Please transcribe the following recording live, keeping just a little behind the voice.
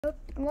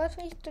what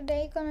we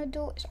today gonna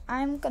do is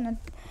I'm gonna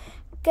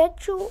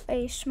get you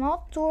a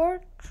small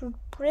tour through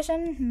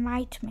Prison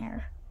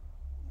Nightmare.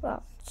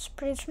 Well, it's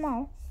pretty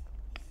small,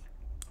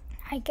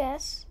 I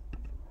guess.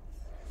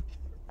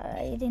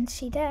 You didn't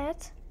see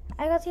that.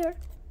 I got here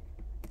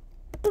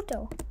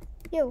Pluto.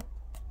 Yo.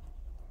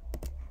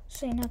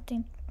 Say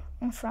nothing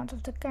in front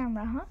of the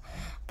camera, huh?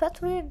 But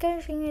we're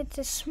giving it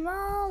a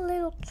small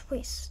little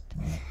twist.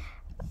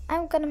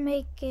 I'm gonna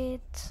make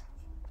it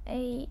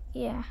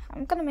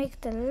I'm gonna make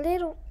it a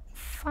little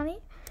funny,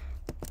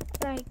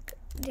 like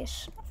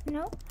this, you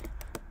know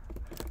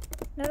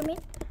what I mean?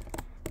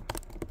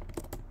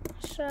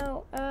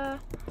 So,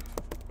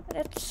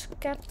 let's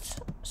get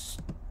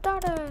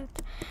started.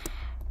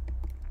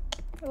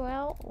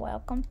 Well,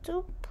 welcome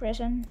to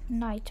Prison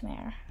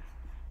Nightmare.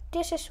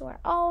 This is where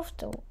all of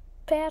the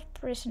bad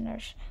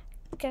prisoners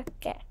get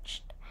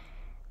catched.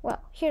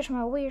 Well, here's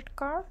my weird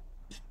car.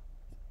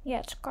 Yeah,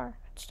 it's a car.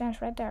 It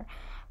stands right there.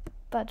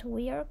 But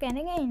we are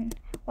getting in.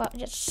 Well,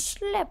 just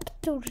slap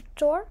to the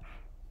door.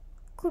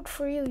 Good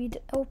for you,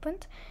 it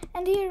opened.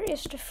 And here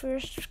is the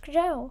first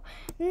cell.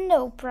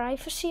 No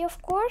privacy,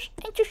 of course.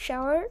 And you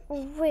shower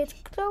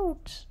with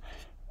clothes.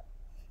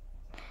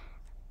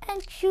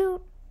 And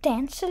you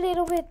dance a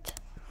little bit.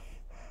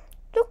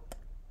 Look,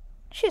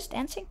 she's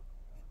dancing.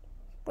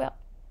 Well,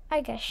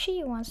 I guess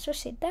she wants to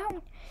sit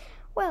down.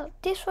 Well,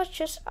 this was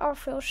just our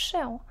first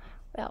cell.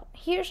 Well,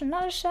 here's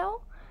another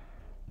cell.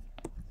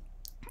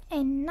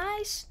 A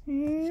nice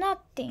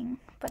nothing,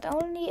 but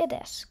only a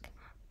desk.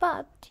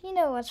 But you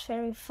know what's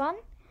very fun?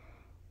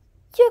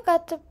 You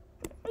got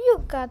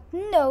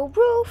no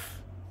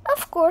roof.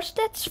 Of course,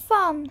 that's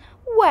fun.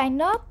 Why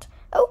not?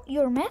 Oh,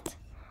 you're mad?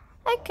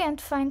 I can't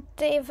find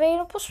the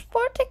available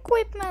sport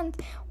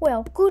equipment.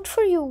 Well, good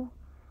for you.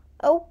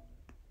 Oh,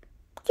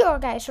 your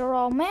guys are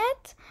all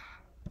mad?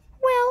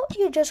 Well,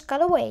 you just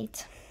gotta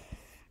wait.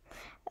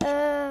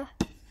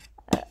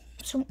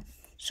 Zoom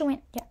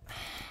in, yeah.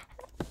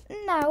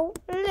 Now,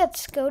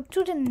 let's go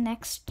to the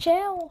next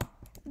cell.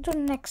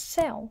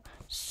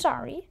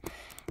 Sorry.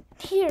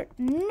 Here,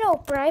 no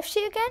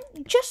privacy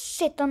again. Just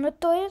sit on the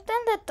toilet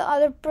and let the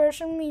other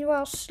person,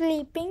 meanwhile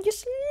sleeping,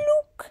 just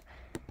look.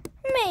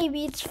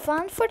 Maybe it's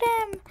fun for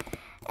them.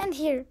 And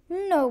here,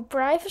 no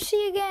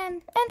privacy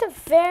again. And a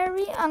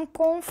very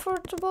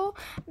uncomfortable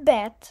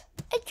bed.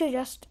 And you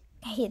just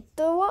hit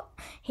the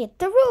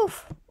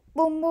roof.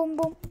 Boom, boom,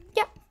 boom.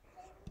 Yeah.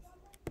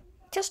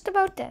 Just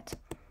about that.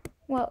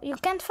 Well, you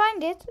can't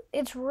find it.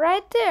 It's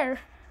right there.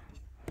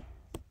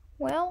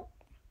 Well,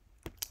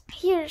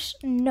 here's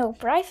no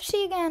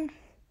privacy again.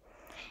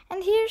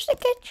 And here's the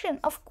kitchen,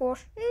 of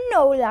course.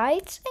 No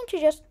lights. And you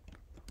just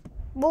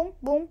boom,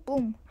 boom,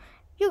 boom.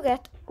 You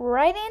get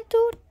right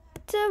into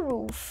the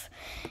roof.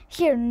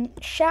 Here,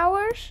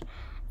 showers.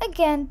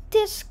 Again,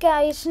 this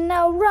guy is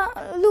now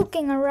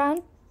looking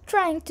around,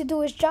 trying to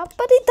do his job,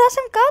 but he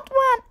doesn't got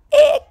one.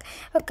 Ick.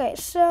 Okay,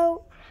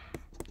 so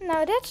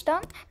now that's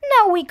done.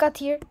 Now we got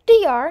here the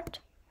yard.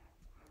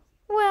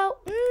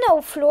 Well,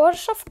 no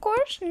floors, of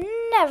course.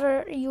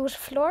 Never use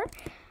floor.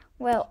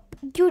 Well,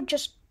 you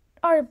just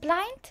are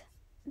blind.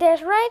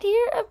 There's right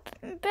here a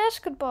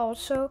basketball.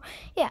 So,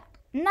 yeah.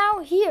 Now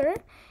here,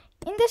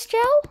 in this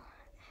gel.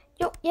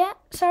 Yeah,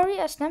 sorry,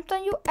 I snapped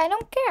on you. I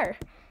don't care.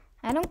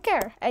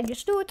 I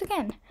just do it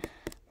again.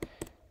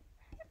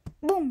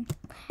 Boom.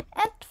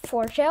 And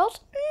 4 gels.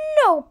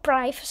 No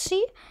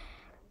privacy.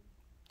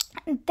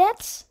 And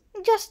that's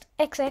just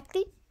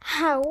exactly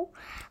how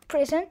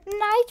Prison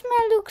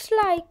Nightmare looks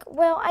like.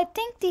 Well, I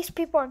think these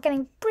people are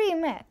getting pretty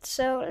mad,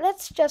 so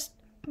let's just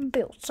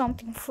build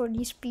something for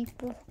these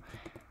people.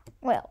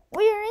 Well,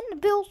 we're in the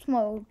build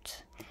mode.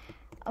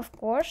 Of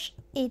course,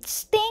 it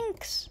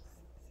stinks.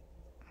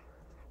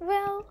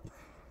 Well,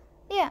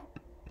 yeah.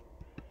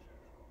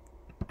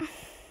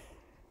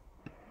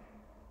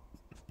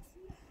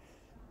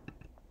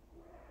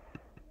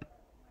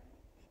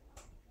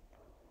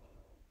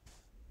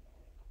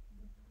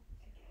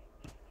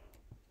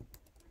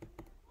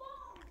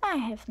 I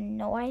have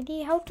no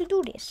idea how to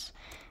do this.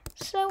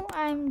 So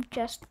I'm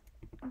just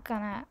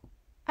gonna,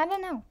 I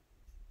don't know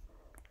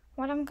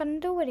what I'm gonna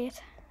do with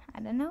it.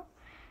 I don't know.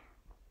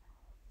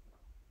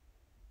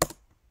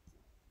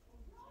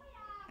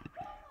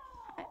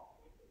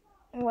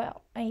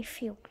 Well, a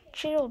few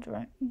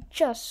children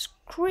just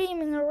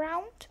screaming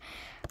around.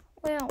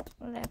 Well,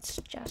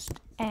 let's just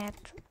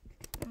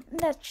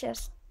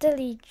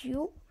delete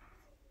you.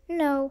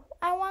 No,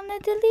 I wanna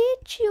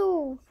delete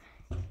you.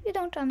 You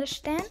don't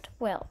understand?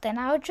 Well, then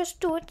I'll just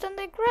do it in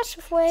the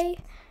aggressive way.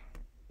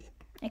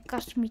 It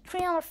cost me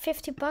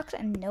 350 bucks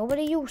and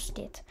nobody used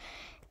it.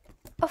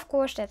 Of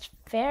course, that's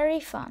very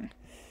fun.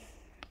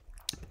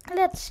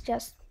 Let's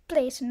just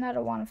place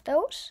another one of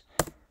those.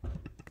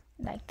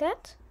 Like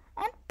that.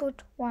 And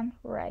put one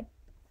right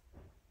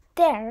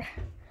there.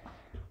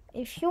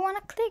 If you want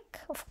to click,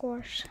 of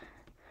course.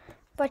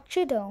 But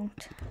you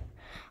don't.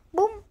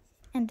 Boom.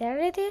 And there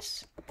it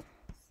is.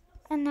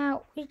 And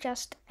now we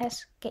just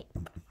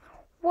escape.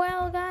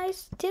 Well,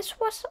 guys, this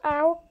was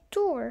our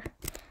tour.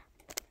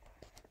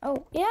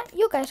 Oh, yeah,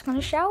 you guys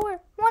gonna shower.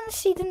 Wanna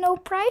see the no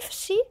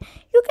privacy?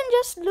 You can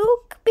just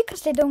look,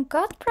 because they don't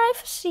got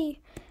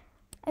privacy.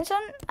 And so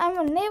I'm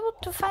unable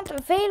to find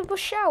available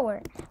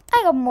shower.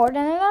 I got more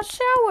than enough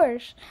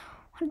showers.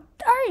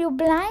 Are you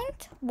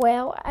blind?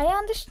 Well, I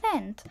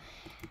understand.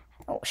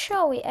 Oh,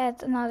 shall we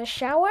add another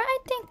shower? I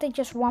think they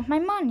just want my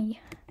money.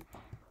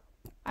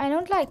 I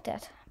don't like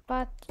that,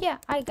 but yeah,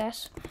 I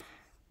guess.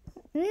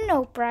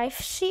 No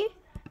privacy.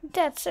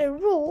 That's a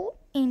rule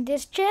in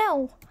this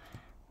jail.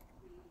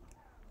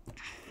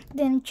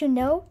 Didn't you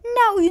know?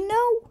 Now you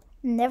know.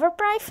 Never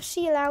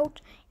privacy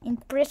allowed in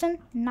prison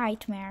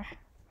nightmare.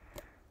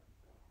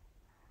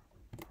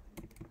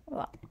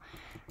 Well,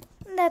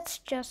 let's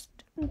just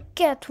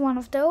get one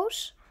of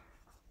those.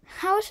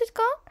 How is it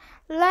called?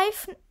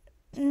 Life?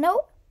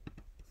 No.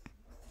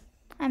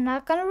 I'm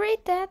not gonna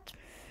read that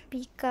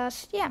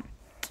because, yeah,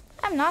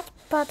 I'm not.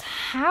 But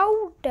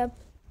how the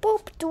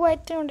poop do I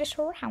turn this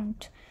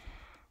around?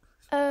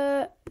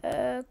 Can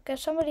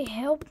somebody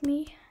help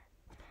me?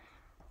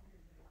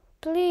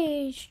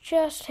 Please,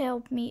 just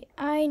help me.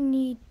 I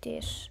need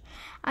this.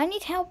 I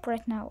need help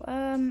right now.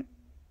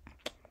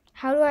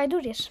 How do I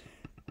do this?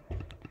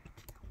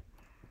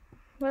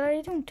 What are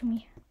you doing to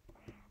me?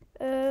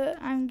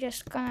 I'm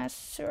just gonna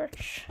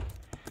search.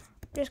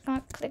 Just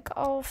gonna click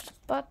off the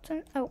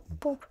button. Oh,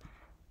 poop.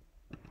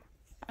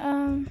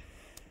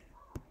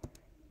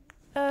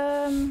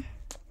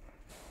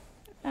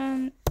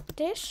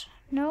 This?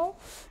 No.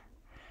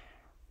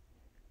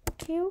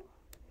 Q?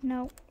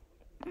 No.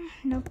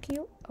 No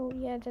Q. Oh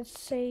yeah, that's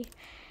say.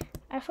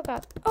 I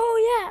forgot. Oh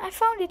yeah, I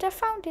found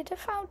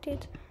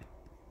it.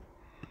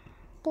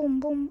 Boom,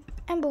 boom,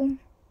 and boom.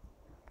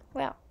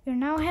 Well, you're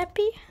now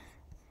happy?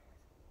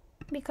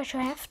 Because you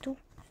have to.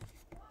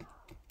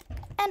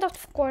 And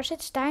of course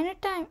it's diner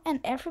time and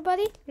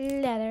everybody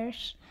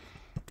ladders.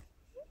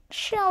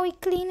 Shall we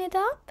clean it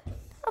up?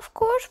 Of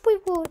course we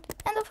would.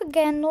 And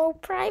again, no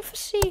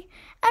privacy.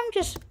 I'm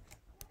just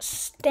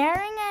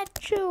staring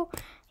at you.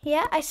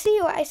 Yeah, I see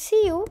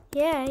you.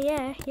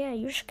 Yeah,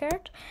 you're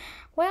scared.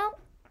 Well,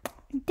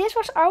 this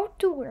was our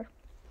tour.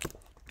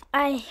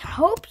 I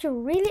hope you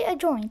really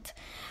enjoyed.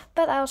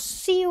 But I'll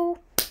see you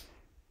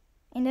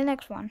in the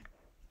next one.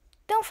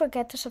 Don't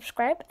forget to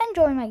subscribe and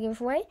join my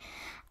giveaway.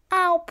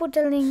 I'll put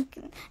the link.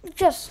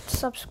 Just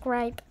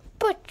subscribe.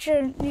 Put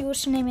your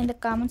username in the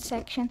comment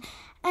section.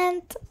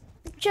 And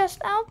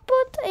I'll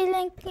put a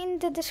link in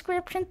the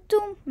description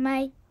to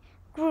my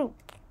group.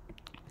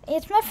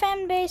 It's my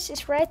fan base,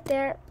 it's right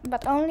there,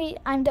 but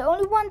I'm the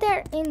only one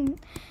there in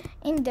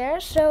there.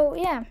 So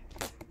yeah,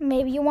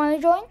 maybe you want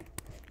to join.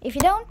 If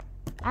you don't,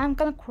 I'm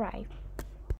gonna cry.